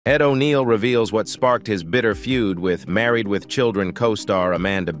Ed O'Neill reveals what sparked his bitter feud with Married with Children co-star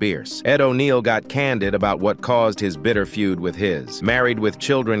Amanda Bearse. Ed O'Neill got candid about what caused his bitter feud with his Married with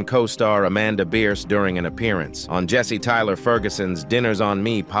Children co-star Amanda Bearse during an appearance on Jesse Tyler Ferguson's Dinners on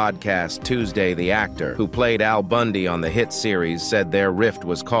Me podcast Tuesday. The actor, who played Al Bundy on the hit series, said their rift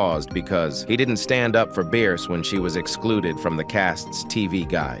was caused because he didn't stand up for Bearse when she was excluded from the cast's TV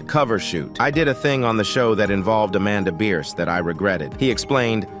Guide cover shoot. "I did a thing on the show that involved Amanda Bearse that I regretted," he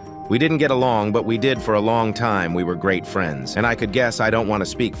explained. "We didn't get along, but we did for a long time. We were great friends. And I could guess I don't want to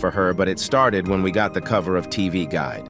speak for her, but it started when we got the cover of TV Guide.